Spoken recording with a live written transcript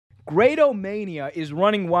Grado Mania is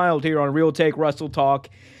running wild here on Real Take Wrestle Talk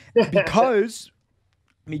because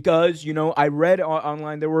I read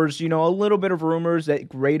online there was a little bit of rumors that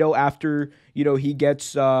Grado after he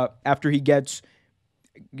gets the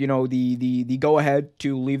go ahead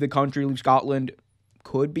to leave the country, leave Scotland,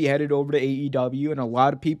 could be headed over to AEW, and a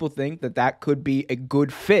lot of people think that could be a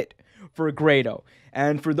good fit for Grado.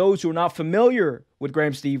 And for those who are not familiar with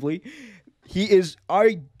Graham Stevely, he is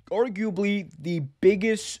arguably the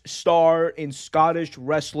biggest star in Scottish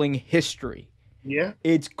wrestling history. Yeah.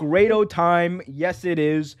 It's Grado time. Yes, it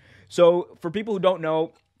is. So for people who don't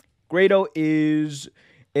know, Grado is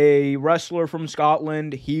a wrestler from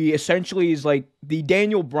Scotland. He essentially is like the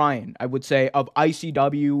Daniel Bryan, I would say, of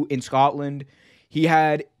ICW in Scotland. He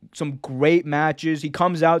had some great matches. He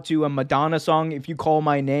comes out to a Madonna song, If You Call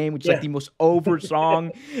My Name, which is like the most over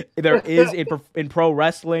song there is in pro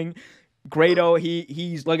wrestling. Grado,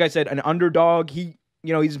 he's like I said, an underdog. He's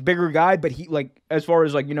a bigger guy, but he as far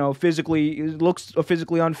as physically, he looks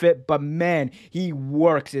physically unfit, but man, he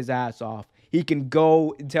works his ass off. He can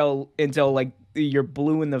go until like you're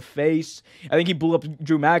blue in the face. I think he blew up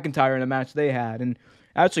Drew McIntyre in a match they had. And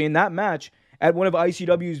actually in that match, at one of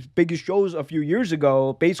ICW's biggest shows a few years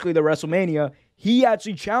ago, basically the WrestleMania, he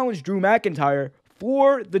actually challenged Drew McIntyre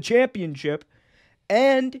for the championship,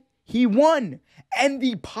 and he won. And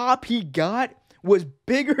the pop he got was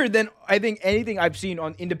bigger than I think anything I've seen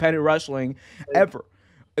on independent wrestling ever.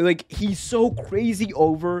 Like, he's so crazy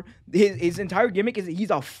over. His entire gimmick is that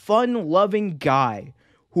he's a fun-loving guy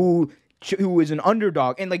who is an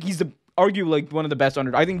underdog. And, he's arguably, one of the best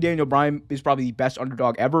underdogs. I think Daniel Bryan is probably the best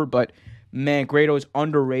underdog ever, but, man, Grado is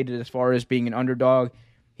underrated as far as being an underdog.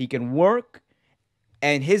 He can work,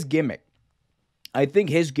 and his gimmick. I think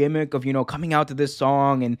his gimmick of, coming out to this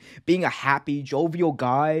song and being a happy, jovial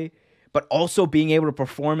guy, but also being able to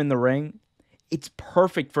perform in the ring, it's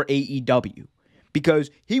perfect for AEW.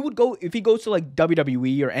 Because he would go, if he goes to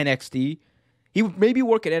WWE or NXT, he would maybe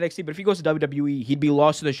work at NXT, but if he goes to WWE, he'd be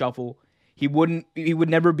lost to the shuffle. He would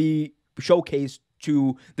never be showcased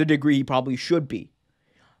to the degree he probably should be.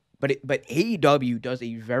 But AEW does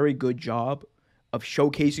a very good job of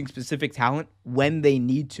showcasing specific talent when they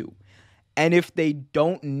need to. And if they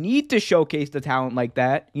don't need to showcase the talent like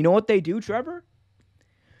that, you know what they do, Trevor?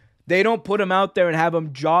 They don't put him out there and have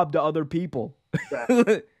him job to other people.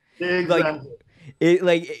 Exactly.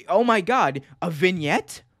 Oh my God, a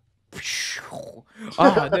vignette?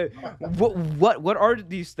 What are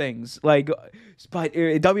these things? But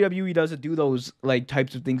WWE doesn't do those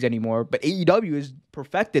types of things anymore. But AEW has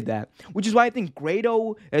perfected that, which is why I think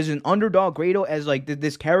Grado as an underdog, Grado as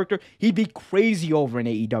this character, he'd be crazy over in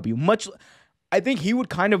AEW. I think he would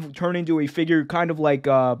kind of turn into a figure, kind of like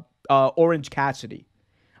Orange Cassidy.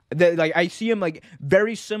 I see him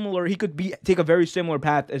very similar. He could take a very similar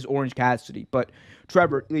path as Orange Cassidy. But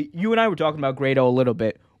Trevor, you and I were talking about Grado a little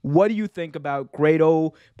bit. What do you think about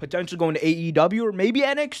Grado potentially going to AEW or maybe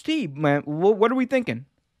NXT, man? What are we thinking?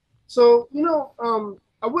 So,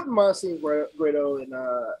 I wouldn't mind seeing Grado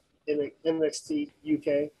in NXT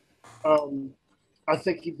UK. I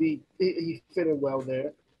think he'd fit in well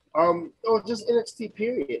there. Or just NXT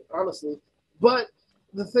period, honestly. But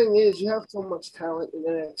the thing is, you have so much talent in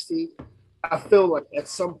NXT. I feel like at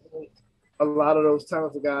some point, a lot of those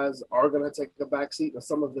talented guys are going to take a backseat, and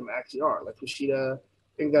some of them actually are, like Kushida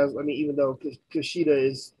and guys. I mean, even though Kushida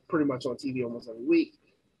is pretty much on TV almost every week,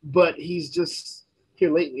 but he's just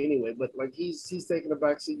here lately anyway. But he's taking a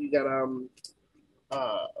backseat. You got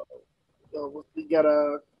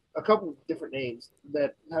a couple of different names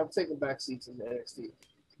that have taken backseats in NXT.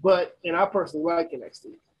 And I personally like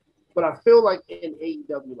NXT. But I feel like in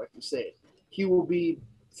AEW, like you said, he will be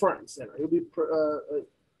front and center. He'll be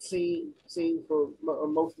seen for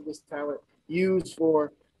most of his talent, used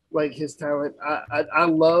for his talent. I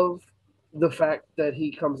love the fact that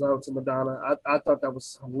he comes out to Madonna. I thought that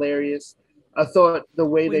was hilarious. I thought the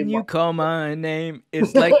way when you call my name,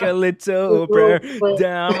 it's like a little prayer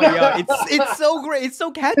down. It's so great. It's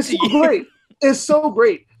so catchy. It's so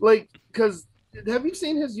great. Because have you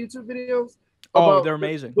seen his YouTube videos? Oh, they're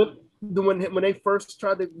amazing. When they first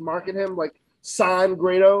tried to market him, sign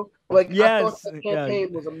Grado, yes, I thought that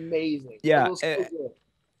campaign was amazing. Yeah, was so good.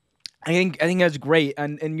 I think that's great.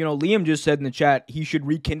 And Liam just said in the chat he should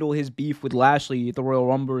rekindle his beef with Lashley at the Royal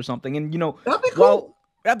Rumble or something. And that'd be cool.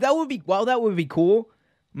 That would be cool.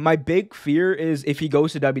 My big fear is if he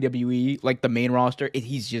goes to WWE, the main roster,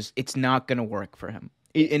 it's not gonna work for him.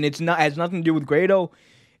 It has nothing to do with Grado.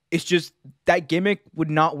 It's just that gimmick would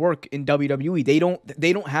not work in WWE. They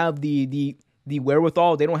don't have the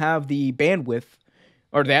wherewithal. They don't have the bandwidth,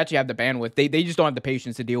 or they actually have the bandwidth. They just don't have the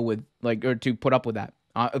patience to deal with or to put up with that.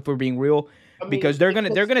 if we're being real. I mean, Because they're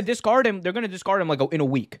gonna discard him. They're gonna discard him like in a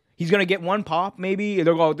week. He's gonna get one pop, maybe.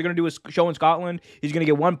 They're gonna do a show in Scotland. He's gonna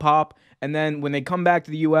get one pop, and then when they come back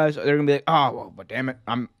to the U.S., they're gonna be like, oh, well, but damn it,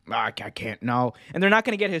 I can't no. And they're not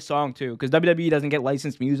gonna get his song too, because WWE doesn't get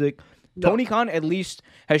licensed music. No. Tony Khan at least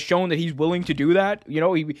has shown that he's willing to do that. You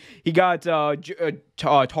know, he got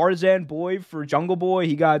Tarzan Boy for Jungle Boy.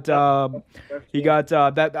 He got that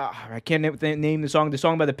I can't name the song. The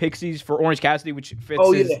song by the Pixies for Orange Cassidy, which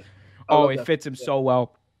fits his. Oh, it fits him so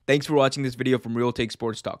well. Thanks for watching this video from Real Take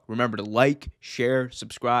Sports Talk. Remember to like, share,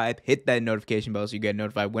 subscribe, hit that notification bell so you get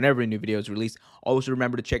notified whenever a new video is released. Also,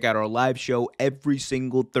 remember to check out our live show every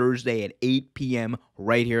single Thursday at 8 p.m.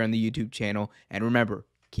 right here on the YouTube channel. And remember,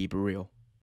 keep it real.